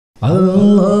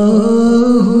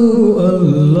আল্লাহু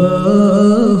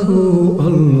আল্লাহু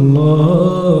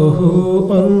আল্লাহু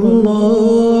আল্লাহ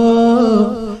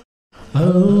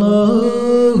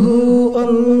আল্লাহু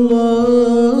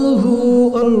আল্লাহু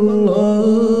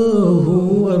আল্লাহু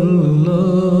আল্লাহ।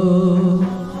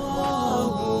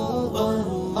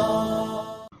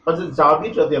 হযরত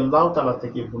জাবির রাদিয়াল্লাহু তাআলা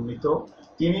থেকে বর্ণিত,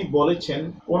 তিনি বলেছেন,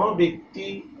 কোন ব্যক্তি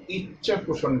ইচ্ছা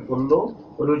পোষণ করলো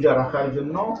রোজা রাখার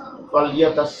জন্য,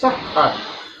 ফালিয়াতাসাহহার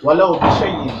ওয়ালাউ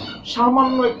বিশাইইন,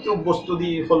 সামান্য একটু বস্তু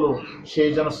দিয়ে হলো সে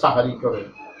যেন সাহারি করে।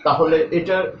 তাহলে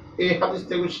এটা এই হাদিস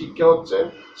থেকে শিক্ষা হচ্ছে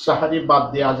সাহারি বাদ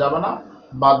দেওয়া যাবে না।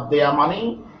 বাদ দেয়া মানে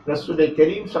রাসূল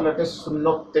করিম সাল্লাল্লাহু আলাইহি ওয়াসাল্লামের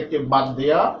সুন্নাত থেকে বাদ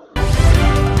দেয়া।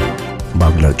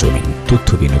 বাংলার জমিন, তথ্য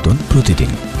বিনোদন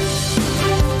প্রতিদিন।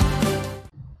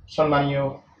 সম্মানীয়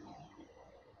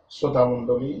শ্রোতা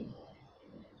মণ্ডলী,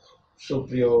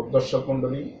 সুপ্রিয় দর্শক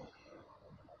মণ্ডলী,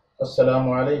 আসসালামু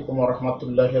আলাইকুম ওয়া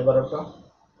রাহমাতুল্লাহি ওয়া বারাকাতুহু।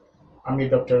 আমি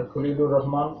ডক্টর খলিলুর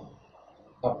রহমান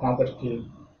আপনাদেরকে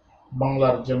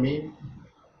বাংলার জমিন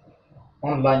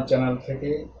অনলাইন চ্যানেল থেকে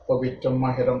পবিত্র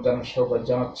মাহে রমজানের শুভেচ্ছা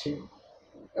জানাচ্ছি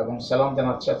এবং সালাম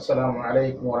জানাচ্ছি। আসসালামু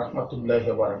আলাইকুম ওয়া রাহমাতুল্লাহি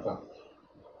ওয়া বারাকাতুহু।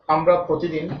 আমরা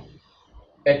প্রতিদিন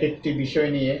এক একটি বিষয়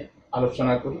নিয়ে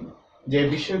আলোচনা করি, যে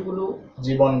বিষয়গুলো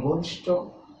জীবন ঘনিষ্ঠ,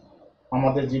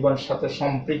 আমাদের জীবনের সাথে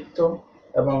সম্পৃক্ত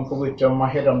এবং পবিত্র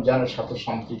মাহে রমজানের সাথে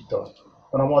সম্পৃক্ত।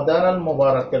 রমাদান আল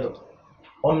মুবারকের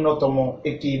অন্যতম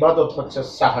একটি ইবাদত হচ্ছে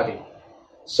সাহারি।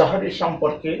 সাহারি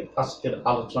সম্পর্কে আজকের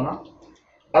আলোচনা।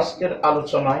 আজকের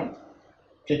আলোচনায়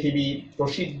পৃথিবীর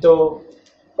প্রসিদ্ধ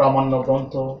প্রামাণ্য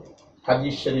গ্রন্থ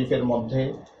হাদিস শরীফের মধ্যে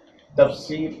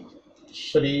তাফসীর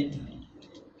শরীফ,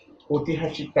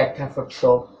 ঐতিহাসিক প্রেক্ষাপট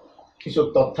সহ কিছু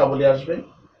তথ্যাবলী আসবে।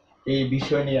 এই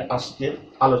বিষয় নিয়ে আজকের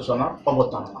আলোচনা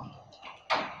অবতারণা।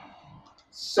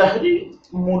 সাহরি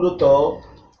মূলত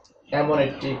এমন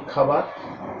একটি খাবার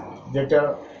যেটা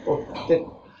প্রত্যেক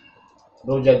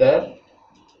রোজাদার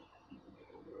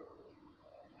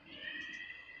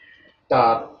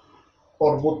তার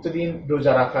পরবর্তী দিন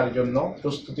রোজা রাখার জন্য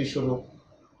প্রস্তুতি স্বরূপ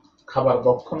খাবার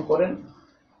ভক্ষণ করেন।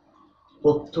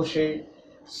 প্রত্যুষে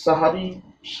সাহারি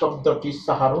শব্দটি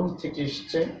সাহারুন থেকে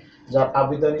এসেছে, যার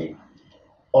আবিধানিক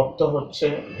অর্থ হচ্ছে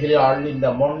very early in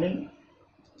the morning.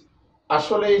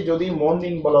 আসলে যদি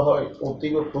মর্নিং বলা হয়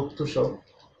অতীব প্রত্যুষ,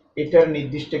 এটার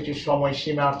নির্দিষ্ট একটি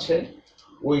সময়সীমা আছে।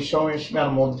 ওই সময়সীমার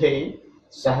মধ্যেই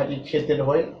সাহারি খেতে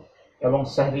হয় এবং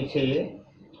সাহারি খেয়ে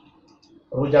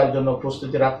রোজার জন্য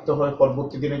প্রস্তুতি রাখতে হয়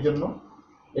পরবর্তী দিনের জন্য।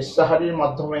 এই সাহারির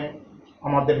মাধ্যমে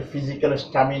আমাদের ফিজিক্যাল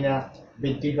স্ট্যামিনা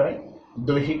বৃদ্ধি হয়,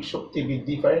 দৈহিক শক্তি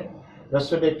বৃদ্ধি পায়।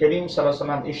 রাসূল করিম সাল্লাল্লাহু আলাইহি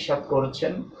ওয়াসাল্লাম ইরশাদ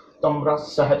করেছেন, তোমরা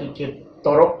সাহারিকে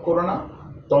তরক করো না,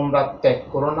 তোমরা ত্যাগ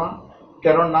করো না,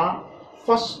 কেননা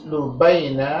ফাসলু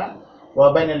বাইনা ওয়া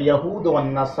বাইনাল ইয়াহুদ ওয়ান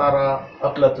নাসারা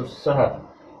আকলাতুস সাহার,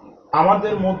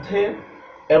 আমাদের মধ্যে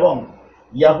এবং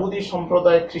ইয়াহুদি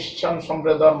সম্প্রদায় খ্রিস্টান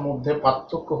সম্প্রদায়ের মধ্যে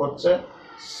পার্থক্য হচ্ছে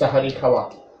সাহারি খাওয়া।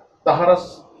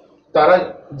 তারা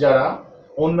যারা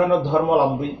অন্যান্য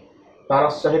ধর্মাবলম্বী তারা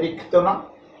সাহারি খেত না,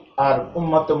 আর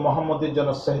উম্মতে মুহাম্মদের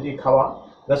জন্য সাহারি খাওয়া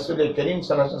রাসূল করিম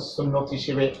সাল্লাল্লাহু আলাইহি ওয়াসাল্লাম সুন্নত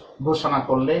হিসেবে ঘোষণা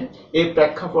করলেন। এই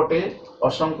প্রেক্ষাপটে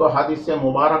অসংখ্য হাদিসে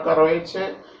মুবারাকা রয়েছে।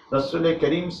 রাসূল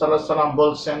করিম সাল্লাল্লাহু আলাইহি ওয়াসাল্লাম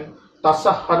বলছেন,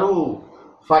 তাসাহহারু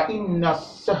ফা ইন্নাস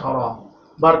সাহরা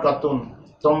বারকাতুন,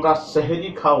 তোমরা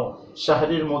সাহারি খাও,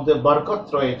 সাহারির মধ্যে বরকত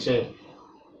রয়েছে,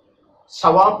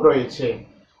 সওয়াব রয়েছে।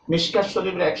 মিশকাত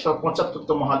শরীফের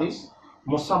 175তম হাদিস,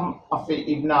 মুসান্নাফ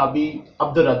ইবনে আবি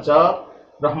আব্দুর রাজ্জাক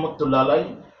রাহমাতুল্লাহ আলাইহি,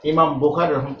 ইমাম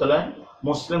বুখারী রাহমাতুল্লাহ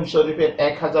মুসলিম শরীফের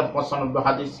 1095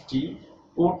 হাদিসটি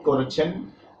কোট করেছেন।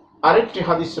 আরেকটি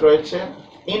হাদিস রয়েছে,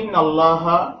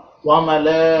 ইন্নাল্লাহা ওয়া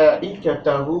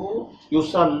মালাইকাতাহু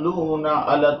ইউসাল্লুনা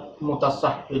আলাল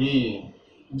মুতাসাহহিরিন,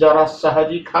 যারা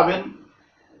সাহারি খাবেন,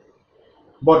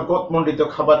 বরকতমণ্ডিত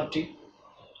খাবারটি,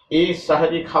 এই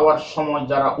সাহারি খাওয়ার সময়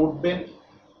যারা উঠবেন,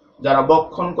 যারা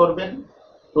ভক্ষণ করবেন,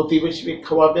 প্রতিবেশীকে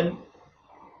খাওয়াবেন,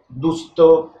 দুস্থ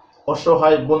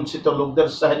অসহায় বঞ্চিত লোকদের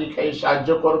সাহারি খাইয়ে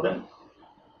সাহায্য করবেন,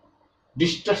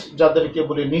 ডিস্ট্রেস যাদেরকে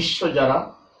বলে নিঃস্ব যারা,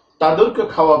 তাদেরকে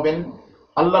খাওয়াবেন।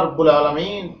 আল্লাহ রাব্বুল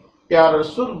আলামিন প্যার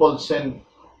রাসূল বলছেন,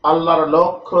 আল্লাহর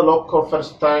লক্ষ লক্ষ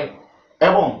ফেরেশতায়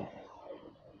এবং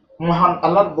মহান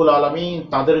আল্লাহ রাব্বুল আলামিন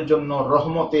তাদের জন্য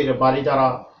রহমতের বাড়ি দ্বারা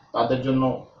তাদের জন্য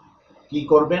কি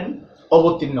করবেন?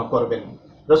 অবতীর্ণ করবেন।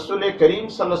 রাসূল করিম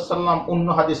সাল্লাল্লাহু আলাইহি ওয়াসাল্লাম অন্য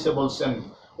হাদিসে বলছেন,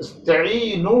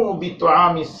 ইস্তাঈনু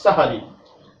বিতুআমিস সাহরি,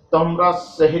 তোমরা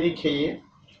সাহরি খেয়ে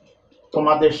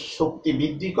তোমাদের শক্তি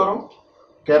বৃদ্ধি করো,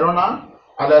 কেননা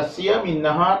আলা সিয়ামিন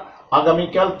নাহার,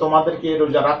 আগামীকাল তোমাদেরকে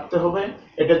রোজা রাখতে হবে।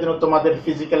 এটার জন্য তোমাদের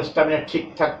ফিজিক্যাল স্ট্যামিনা ঠিক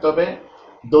থাকতে হবে,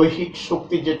 দৈহিক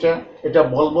শক্তি যেটা এটা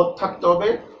বলবৎ থাকতে হবে।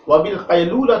 ওয়াবিল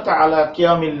কাইলুলাতি আলা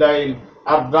কিয়ামিল লাইল,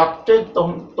 আর রাত্রে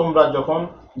তোমরা যখন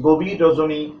গভীর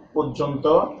রজনী পর্যন্ত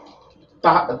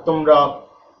তোমরা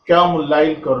কিয়ামুল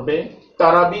লাইল করবে,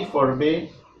 তারাবি পড়বে,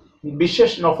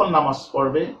 বিশেষ নফল নামাজ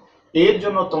পড়বে, এর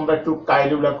জন্য তোমরা একটু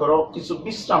কাইলুলা করো, কিছু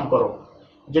বিশ্রাম করো,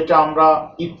 যেটা আমরা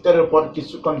ইফতারের পর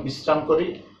কিছুক্ষণ বিশ্রাম করি,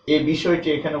 এই বিষয়টি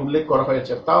এখানে উল্লেখ করা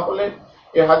হয়েছে। তাহলে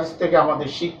এই হাদিস থেকে আমাদের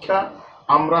শিক্ষা,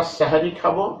 আমরা সেহরি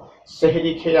খাবো,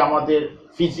 সেহরি খেয়ে আমাদের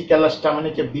ফিজিক্যাল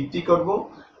স্ট্যামিনাকে বৃদ্ধি করব,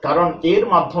 কারণ এর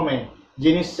মাধ্যমে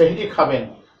যিনি সেহরি খাবেন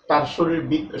তার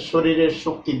শরীরের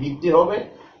শক্তি বৃদ্ধি হবে,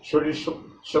 শরীর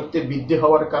শক্তি বৃদ্ধি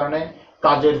হওয়ার কারণে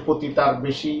কাজের প্রতি তার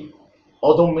বেশি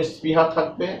অদম্য স্পৃহা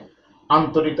থাকবে,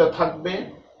 আন্তরিকতা থাকবে,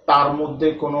 তার মধ্যে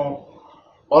কোনো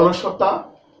অলসতা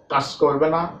কাজ করবে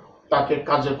না, তাকে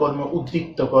কাজে কর্মে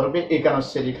উদ্দীপ্ত করবে, এই কারণে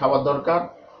সেহরি খাওয়া দরকার।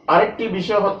 আরেকটি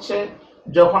বিষয় হচ্ছে,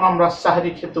 যখন আমরা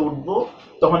সাহরি খেতে উঠব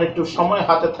তখন একটু সময়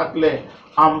হাতে থাকলে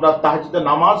আমরা তাহাজ্জুদের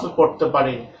নামাজ পড়তে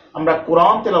পারি, আমরা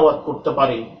কোরআন তেলাওয়াত করতে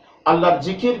পারি, আল্লাহর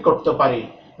জিকির করতে পারি।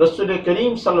 রাসূল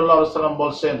করিম সাল্লাল্লাহু আলাইহি ওয়াসাল্লাম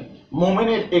বলছেন,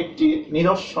 মুমিনের একটি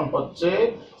নিদর্শন হচ্ছে,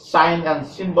 সাইন অ্যান্ড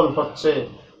সিম্বল হচ্ছে,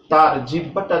 তার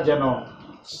জিহ্বাটা যেন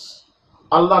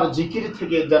আল্লাহর জিকির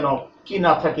থেকে যেন কি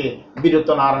না থাকে, বিরত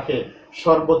না রাখে,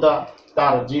 সর্বদা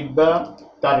তার জিহ্বা,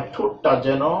 তার ঠোঁটটা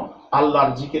যেন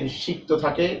আল্লাহর জিকির সিক্ত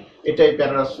থাকে। এটাই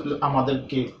প্যারা রাসূল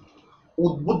আমাদেরকে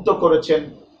উদ্বুদ্ধ করেছেন।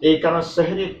 এই কারণে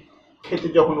সেহরি খেতে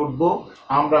যখন উঠবো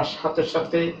আমরা সাথে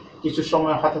সাথে কিছু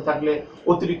সময় হাতে থাকলে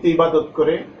অতিরিক্ত ইবাদত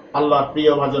করে আল্লাহর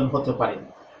প্রিয় ভাজন হতে পারে।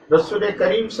 রাসূল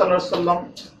করিম সাল্লাল্লাহু আলাইহি ওয়াসাল্লাম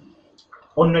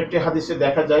অন্য একটি হাদিসে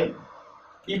দেখা যায়,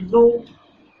 ইবনু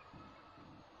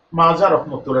মাজা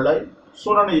রহমতুল্লাহ,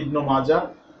 সুনানে ইবনু মাজা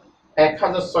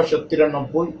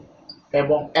 1693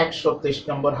 এবং 123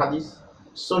 নম্বর হাদিস,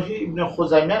 সহিহ ইবনে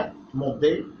খুজাইমার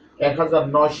মধ্যে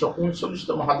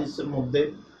 1939তম হাদিসের মধ্যে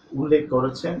উল্লেখ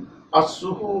করেছেন,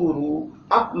 আসুহুরু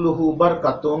আকলুহু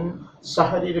বারকাতুন,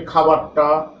 সাহরির খাবারটা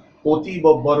অতীব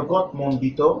বরকত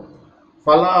মণ্ডিত,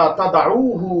 ফালা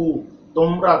তাদাউহু,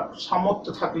 তোমরা সামর্থ্য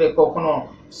থাকলে কখনো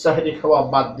সাহরি খাওয়া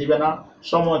বাদ দিবে না,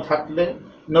 সময় থাকলে।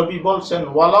 নবী বলছেন,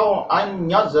 ওয়ালাউ আন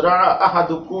ইয়াজরা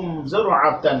আহাদুকুম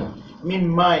যারআতান মিন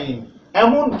মাইন,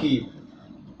 এমনকি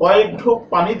কয়েক ঢোক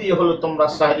পানি দিয়ে হলো তোমরা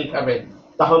সাহরি খাবে।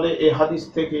 তাহলে এই হাদিস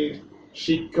থেকে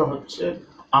শিক্ষা হচ্ছে,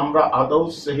 আমরা আদৌ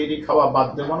সেহরি খাওয়া বাদ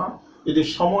দেব না, যদি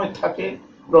সময় থাকে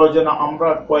প্রয়োজনে আমরা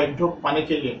কয়েক ঢোক পানি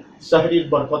খেয়ে সাহরির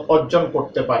বরকত অর্জন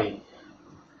করতে পারি।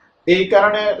 এই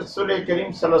কারণে রাসূল করিম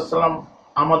সাল্লাল্লাহু আলাইহি ওয়াসাল্লাম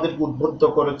আমাদের উদ্বুদ্ধ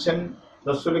করেছেন।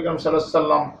 রাসূল করিম সাল্লাল্লাহু আলাইহি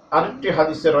ওয়াসাল্লাম আরেকটি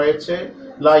হাদিসে রয়েছে,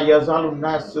 লা ইয়াজালুন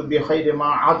নাসু বিখাইরি মা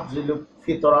আযিলু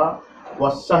ফিতরা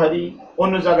ওয়াস সাহরি,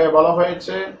 অন্য জায়গায় বলা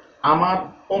হয়েছে, আমার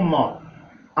উম্মত,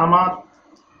 আমার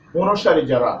অনুসারী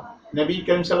যারা, নবী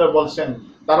করিম সাল্লাল্লাহু আলাইহি ওয়াসাল্লাম বলছেন,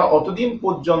 তারা অতদিন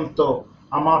পর্যন্ত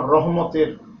আমার রহমতের,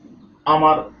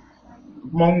 আমার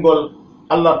মঙ্গল,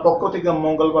 আল্লাহর পক্ষ থেকে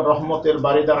মঙ্গল বা রহমতের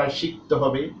বাড়ি দ্বারা সিক্ত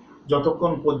হবে,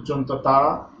 যতক্ষণ পর্যন্ত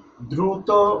তারা দ্রুত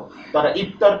তারা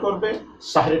ইফতার করবে,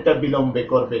 সাহরিটা বিলম্বে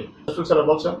করবে। রাসূল সাল্লাল্লাহু আলাইহি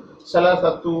ওয়াসাল্লাম বলছেন,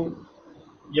 সালাসাতু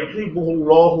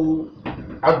ইউহিব্বুহুল্লাহু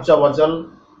আজ্জা ওয়া জাল,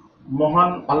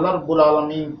 মহান আল্লাহ রাব্বুল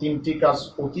আলামিন তিনটি কাজ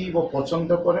অতীব পছন্দ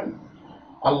করেন।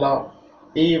 আল্লাহ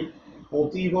এই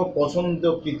অতীব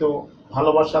পছন্দকৃত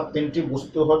ভালোবাসার তিনটি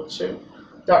বস্তু হচ্ছে,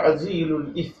 তাজিলুল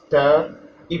ইফতার,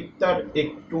 ইফতার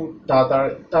একটু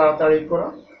তাড়াতাড়ি করা,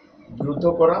 দ্রুত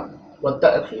করা, ওয়া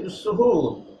তাখিরুস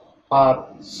সুহুর, আর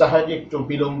সাহরি একটু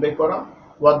বিলম্বে করা,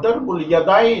 ওয়া দারবুল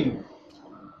ইয়াদাইন,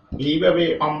 এইভাবে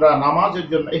আমরা নামাজের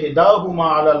জন্য ইহদাহুমা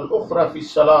আলাল উখরা ফিস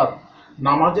সালাত,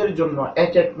 নামাজের জন্য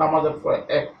এক এক নামাজের পর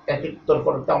এক একটার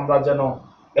পর আমরা যেন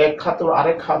এক হাত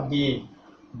আরেক হাত দিয়ে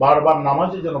বারবার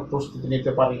নামাজের জন্য প্রস্তুতি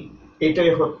নিতে পারি,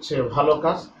 এটাই হচ্ছে ভালো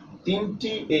কাজ।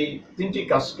 এই তিনটি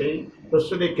কাজকেই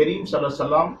রাসূল করিম সাল্লাল্লাহু আলাইহি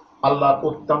ওয়াসাল্লাম আল্লাহর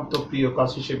অত্যন্ত প্রিয় কাজ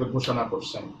হিসেবে ঘোষণা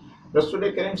করছেন। রাসূল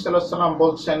করিম সাল্লাল্লাহু আলাইহি ওয়াসাল্লাম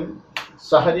বলছেন,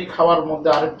 সাহরি খাওয়ার মধ্যে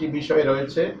আরেকটি বিষয়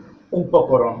রয়েছে,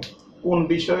 উপকরণ, কোন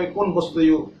বিষয়ে কোন বস্তু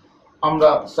আমরা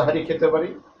সাহরি খেতে পারি,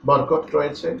 বরকত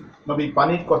রয়েছে। নবী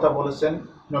পানির কথা বলেছেন,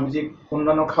 নবীজি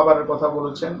অন্যান্য খাবারের কথা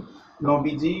বলেছেন।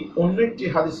 নবীজি অন্য একটি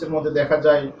হাদিসের মধ্যে দেখা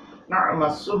যায়, না'মা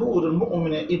সুহুরুল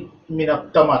মুমিনি মিনাত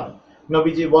তামার,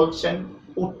 নবীজি বলছেন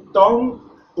উত্তম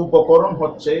উপকরণ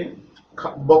হচ্ছে,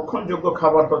 বক্ষণযোগ্য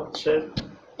খাবার হচ্ছে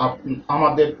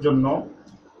আমাদের জন্য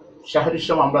সাহরির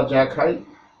সময় আমরা যা খাই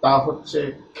তা হচ্ছে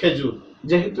খেজুর।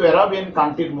 যেহেতু আরাবিয়ান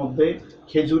কান্ট্রির মধ্যে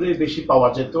খেজুরের বেশি পাওয়া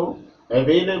যেত,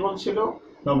 অ্যাভেলেবল ছিল,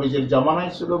 নবীজির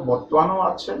জামানায় ছিল, বর্তমানেও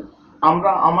আছে।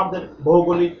 আমরা আমাদের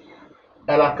ভৌগোলিক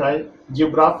এলাকায়,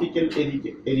 জিওগ্রাফিক্যাল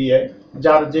এরিয়ায়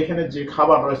যার যেখানে যে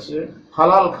খাবার রয়েছে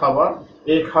হালাল খাবার,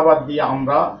 এই খাবার দিয়ে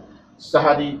আমরা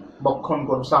সাহারি বক্ষণ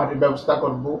করব, সাহারির ব্যবস্থা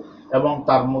করব, এবং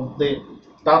তার মধ্যে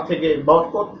তা থেকে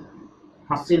বরকত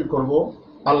হাসিল করব,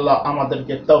 আল্লাহ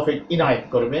আমাদেরকে তৌফিক ইনায়েত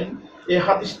করবেন। এই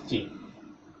হাদিসটি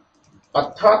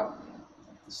অর্থাৎ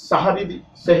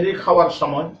সেহরি খাওয়ার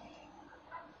সময়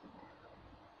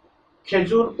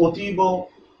খেজুর অতীব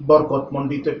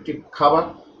বরকতমণ্ডিত একটি খাবার।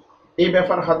 এই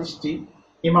ব্যাপার হাদিসটি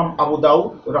ইমাম আবু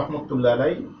দাউদ রহমতুল্লাহ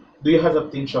আলাই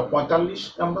 2345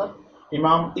 নম্বর,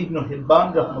 ইমাম ইবনু হিব্বান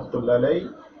রহমতুল্লাহ আলাই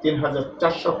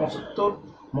 3475,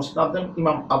 মুসনাদ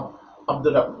ইমাম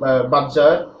আব্দুল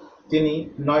বাজ্জার তিনি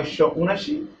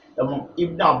 979, এবং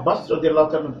ইবনে আব্বাস রাদিয়াল্লাহু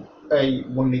তাআলা এই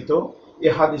বর্ণিত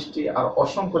এই হাদিসটি আর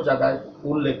অসংখ্য জায়গায়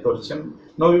উল্লেখ করেছেন।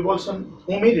 নবী বলছেন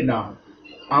উমির না,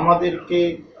 আমাদেরকে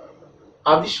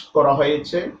আদেশ করা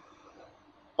হয়েছে।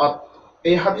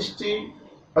 এই হাদিসটি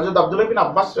হযরত আব্দুল্লাহ বিন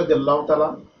আব্বাস রাদিয়াল্লাহু তাআলা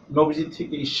নবীজি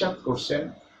থেকে ইরশাদ করছেন।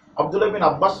 আব্দুল্লাহ বিন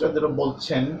আব্বাস রাদিয়াল্লাহু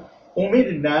বলছেন উমির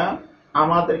না,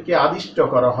 আমাদেরকে আদিষ্ট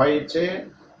করা হয়েছে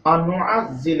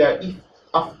আনুআজ্জিলা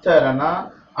আফতারানা,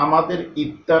 আমাদের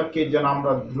ইফতারকে যেন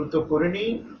আমরা দ্রুত করে নিই,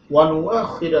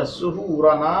 ওয়ানুআখিরা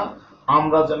সুহুরানা,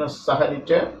 আমরা যেন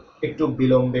সাহারিটা একটু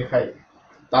বিলম্বে খাই।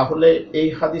 তাহলে এই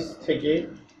হাদিস থেকে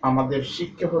আমাদের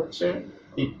শিক্ষা হচ্ছে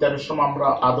ইফতারের সময় আমরা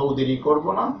আদৌ দেরি করব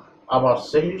না, আবার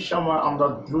সেহরির সময় আমরা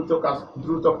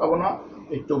দ্রুত খাবো না,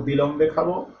 একটু বিলম্বে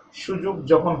খাবো। সুযোগ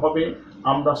যখন হবে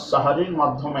আমরা সাহারির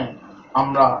মাধ্যমে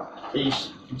আমরা এই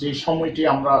যে সময়টি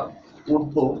আমরা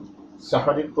উঠব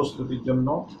সাহারির প্রস্তুতির জন্য,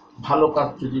 ভালো কাজ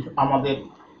যদি আমাদের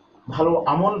ভালো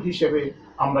আমল হিসেবে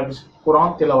আমরা কোরআন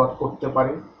তেলাওয়াত করতে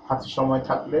পারি, হাতে সময়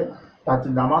থাকলে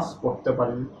তাহাজ্জুদ নামাজ পড়তে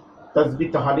পারি, তাসবিহ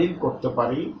তাহলিল করতে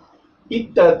পারি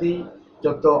ইত্যাদি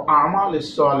যত আমাল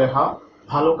সালেহা,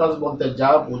 ভালো কাজ বলতে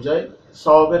যা বোঝায়,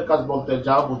 সওয়াবের কাজ বলতে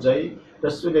যা বোঝায়,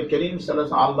 রাসূল করিম সাল্লাল্লাহু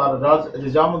আলাইহি আল্লাহর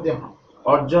রিজামতে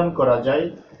অর্জন করা যায়,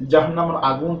 জাহান্নামের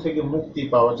আগুন থেকে মুক্তি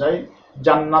পাওয়া যায়,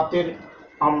 জান্নাতের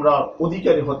আমরা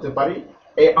অধিকারী হতে পারি,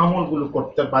 এই আমলগুলো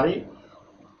করতে পারি।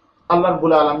 আল্লাহ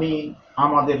রাব্বুল আলামিন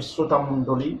আমাদের শ্রোতা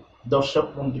মণ্ডলী দর্শক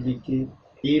মণ্ডলীকে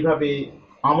এইভাবে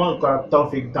আমল করার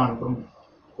তৌফিক দান করুন।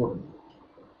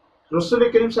 রাসূল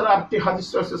করিম সাল্লাল্লাহু আলাইহি আরেকটি হাদিস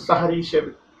রয়েছে সাহারি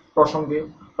হিসেবে প্রসঙ্গে,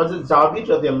 হযরত জাবির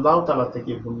রাদিয়াল্লাহু তাআলা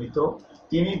থেকে বর্ণিত।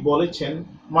 তিনি বলেছেন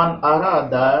মান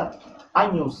আরাদা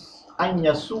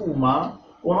আইয়াসুমা,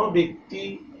 কোন ব্যক্তি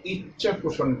ইচ্ছা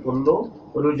পোষণ করলো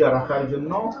রোজা রাখার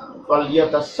জন্য,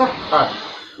 ফালিয়াতাসাহহার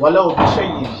ওয়ালাউ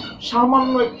বিশাইইন,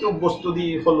 সামান্য একটু বস্তু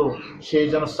দিয়ে হলো সে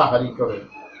যেন সাহারি করে।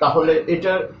 তাহলে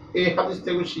এটা এই হাদিস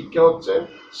থেকে শিক্ষা হচ্ছে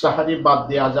সাহারি বাদ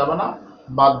দেওয়া যাবে না।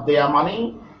 বাদ দেয়া মানে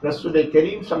রাসূল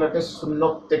করিম সাল্লাল্লাহু আলাইহি ওয়াসাল্লামের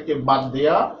সুন্নত থেকে বাদ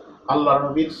দেয়া, আল্লাহর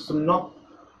নবীর সুন্নত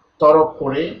তরক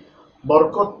করে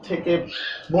বরকত থেকে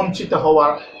বঞ্চিত হওয়া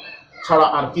ছাড়া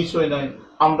আর কিছুই নয়।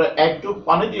 আমরা একটু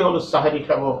পানি দিয়ে হলো সাহারি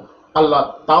খাবো, আল্লাহ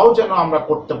তাও যেন আমরা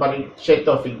করতে পারি, সেই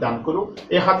তৌফিক দান করুক।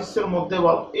 এই হাদিসের মধ্যে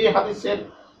এই হাদিসের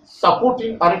সাপোর্টিং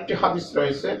আরেকটি হাদিস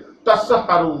রয়েছে,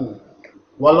 তাসাহারু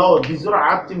ওয়ালাউ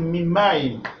বিজরাআতিন মিন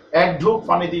মাইন, এক ঢোক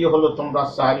পানি দিয়ে হলো তোমরা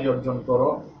সাহারি অর্জন করো,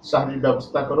 সাহারির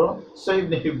ব্যবস্থা করো। সহিহ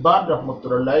ইবনে হিব্বান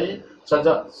রাহমাতুল্লাহ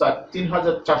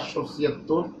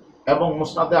 3476 এবং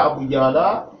মুসনাদে আবু ইয়ালা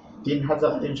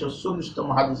 3340তম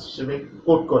হাদিস হিসেবে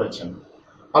কোট করেছেন।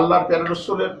 আল্লাহর প্যারা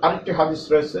রাসূলের আরেকটি হাদিস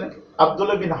রয়েছে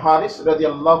আব্দুল্লাহ বিন হারিস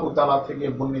রাদিয়াল্লাহু তাআলা থেকে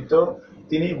বর্ণিত।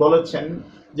 তিনি বলেছেন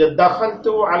যে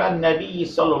দাখালতু আলা নবী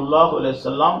সাল্লাল্লাহু আলাইহি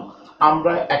সাল্লাম,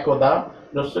 আমরা একদা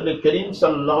রাসূল করিম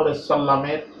সাল্লাল্লাহু আলাইহি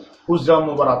সাল্লামের হুজরা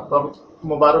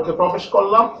মুবারকে প্রবেশ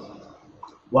করলাম।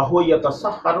 ওয়া হুয়া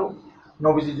ইয়াতাসাহহারু,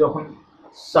 নবীজি যখন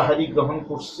সাহারি গ্রহণ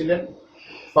করছিলেন।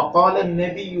 ফাকাল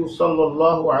নবী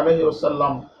সাল্লাল্লাহু আলাইহি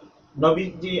ওয়াসাল্লাম,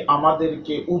 নবীজি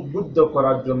আমাদেরকে উদ্বুদ্ধ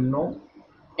করার জন্য,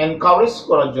 এনকারেজ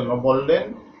করার জন্য বললেন,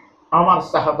 আমার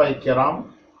সাহাবায়ে কেরাম,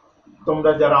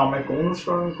 তোমরা যারা আমাকে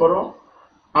অনুসরণ করো,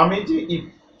 আমি যে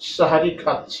সাহারি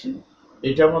খাচ্ছি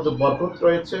এটার মধ্যে বরকত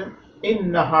রয়েছে,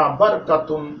 ইন্নাহা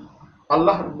বারকাতুন,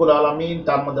 আল্লাহ রাব্বুল আলামিন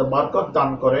তার মধ্যে বরকত দান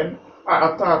করেন।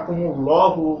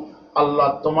 আতাকুমুল্লাহু, আল্লাহ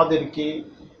তোমাদেরকে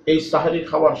এই সাহারি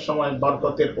খাওয়ার সময়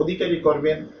বরকতের অধিকারী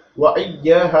করবেন। ওয়া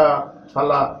ইয়্যাহা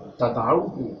ফালা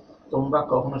তাদাউহু, তোমরা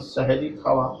কখনো সাহারি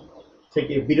খাওয়া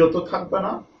থেকে বিরত থাকবে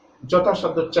না,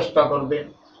 যথাসাধ্য চেষ্টা করবে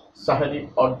সাহারি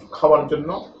খাওয়ার জন্য।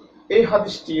 এই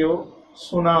হাদিসটিও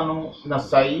সুনানু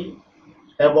নাসাই,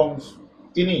 এবং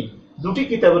তিনি দুটি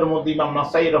কিতাবের মধ্যে ইমাম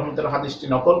নাসাই রহমতুল্লাহ হাদিসটি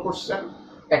নকল করছেন।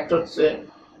 একটা হচ্ছে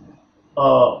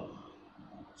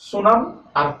সুনান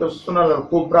আর একটা সুনান আল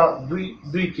কুবরা,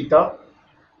 দুই কিতাব।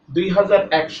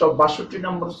 2162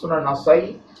 নম্বর সুনান নাসাই,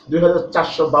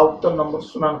 2472 নম্বর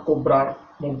সুনান কুবরার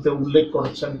মধ্যে উল্লেখ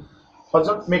করেছেন।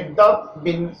 হযরত মিকদাদ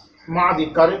বিন মাদি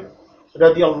কারিব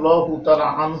রাদিয়াল্লাহু তাআলা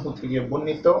আনহু থেকে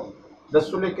বর্ণিত,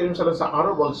 রাসূল করিম সাল্লাল্লাহু আলাইহি ওয়াসাল্লাম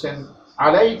আরো বলছেন,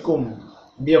 আলাইকুম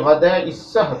বিগাদাইস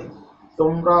সাহর,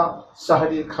 তোমরা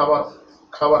সাহরির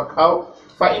খাবার খাও।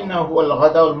 ফাইন্নাহু হুয়াল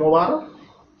গাদাউল মুবারাক,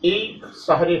 এই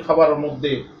সাহরি খাবারের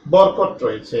মধ্যে বরকত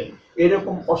রয়েছে।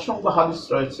 এরকম অসংখ্য হাদিস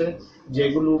রয়েছে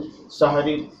যেগুলো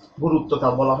সাহরির গুরুত্বতা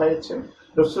বলা হয়েছে।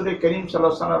 রাসূল করিম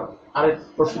সাল্লাল্লাহু আলাইহি ওয়াসাল্লাম আরেক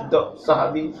প্রসিদ্ধ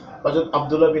সাহাবী হযরত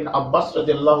আব্দুল্লাহ বিন আব্বাস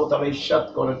রাদিয়াল্লাহু তাআলা ইরশাদ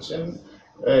করেছেন,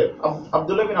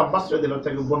 আব্দুল্লাহ বিন আব্বাস রাদিয়াল্লাহু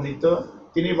থেকে বর্ণিত,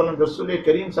 তিনি বলেন রাসূল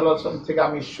করিম সাল্লাল্লাহু আলাইহি ওয়াসাল্লাম থেকে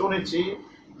আমি শুনেছি,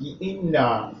 ইন্না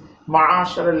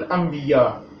মাআশারাল আম্বিয়া,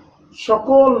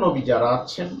 সকল নবী যারা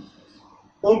আছেন,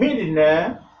 উমিরনা,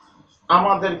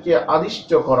 আমাদেরকে আদিষ্ট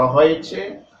করা হয়েছে,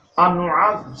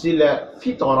 আনুআজ্জিলা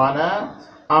ফিতরানা,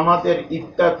 আমাদের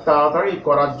ইফতার তাড়াতাড়ি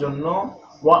করার জন্য,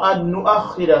 ওয়া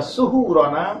আনুআখিরা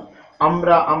সুহুরানা,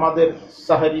 আমরা আমাদের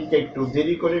সাহরিকে একটু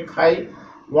দেরি করে খাই,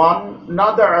 ওয়ান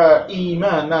নাদা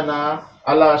ঈমানানা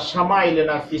আলা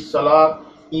শামাইলিনা ফিস সালাত,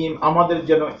 আমাদের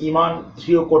যেন ঈমান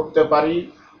দৃঢ় করতে পারি,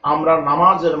 আমরা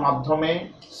নামাজের মাধ্যমে,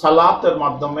 সালাতের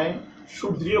মাধ্যমে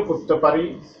সুদৃঢ় করতে পারি,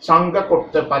 চাঙ্গা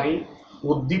করতে পারি,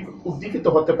 উদ্দীপিত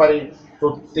হতে পারি।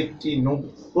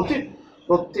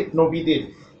 প্রত্যেক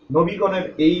নবীগণের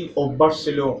এই অভ্যাস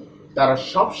ছিল, তারা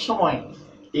সব সময়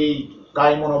এই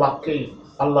কায়মন বাক্যেই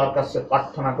আল্লাহর কাছে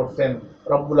প্রার্থনা করতেন,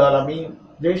 রব্বুল আলামিন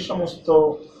যে সমস্ত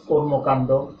কর্মকাণ্ড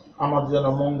আমাদের জন্য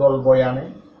মঙ্গল বয়ে আনে,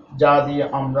 যা দিয়ে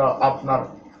আমরা আপনার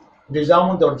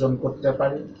রেজামত অর্জন করতে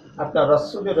পারি, আপনার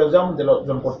রাসূলের রেজামত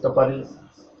অর্জন করতে পারি,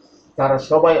 তারা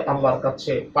সবাই আল্লাহর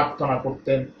কাছে প্রার্থনা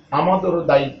করতেন। আমাদেরও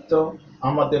দায়িত্ব,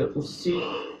 আমাদের উচিত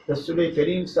রাসূল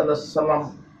করিম সাল্লাল্লাহু আলাইহি ওয়াসাল্লাম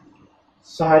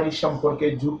সাহরি সম্পর্কে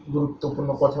গুরুত্বপূর্ণ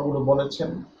কথাগুলো বলেছেন,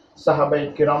 সাহাবায়ে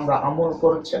কেরামরা আমল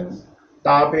করেছেন,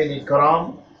 তাবেঈন কেরাম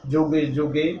যুগে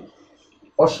যুগে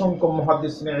অসংখ্য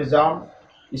মুহাদ্দিসিনে ইজাম,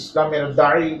 ইসলামের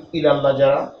দাঈ ইলাল্লাহ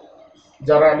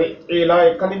যারা ইলা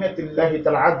কালিমাতিল্লাহি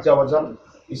তাআলা আজ্জা ওয়া জাল,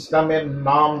 ইসলামের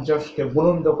নাম যশকে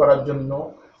বুলন্দ করার জন্য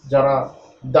যারা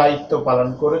দায়িত্ব পালন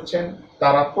করেছেন,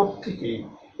 তারা প্রত্যেকেই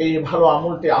এই ভালো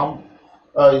আমলটি,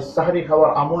 সাহরি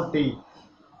খাওয়ার আমলটি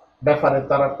ব্যাপারে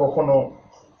তারা কখনো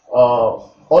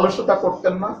অলসতা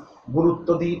করতেন না, গুরুত্ব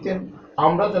দিতেন।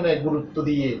 আমরা যেন গুরুত্ব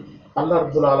দিয়ে আল্লাহ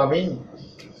রাব্বুল আলামিন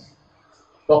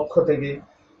পক্ষ থেকে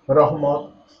রহমত,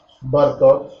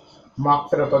 বরকত,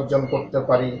 মাগফিরাত অর্জন করতে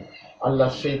পারি, আল্লাহ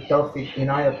সেই তৌফিক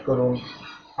ইনায়াত করুন।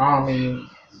 আমিন।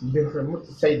 বিহুরমত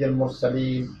সাইয়্যিদুল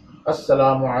মুরসালিন।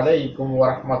 আসসালামু আলাইকুম ওয়া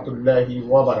রাহমাতুল্লাহি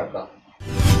ওয়া বারাকাতুহু।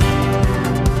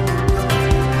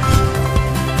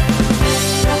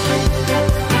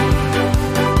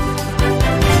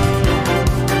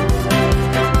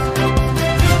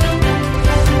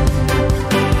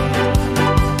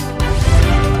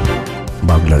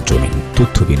 বাংলার জমিন,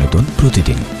 তথ্য বিনোদন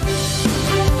প্রতিদিন।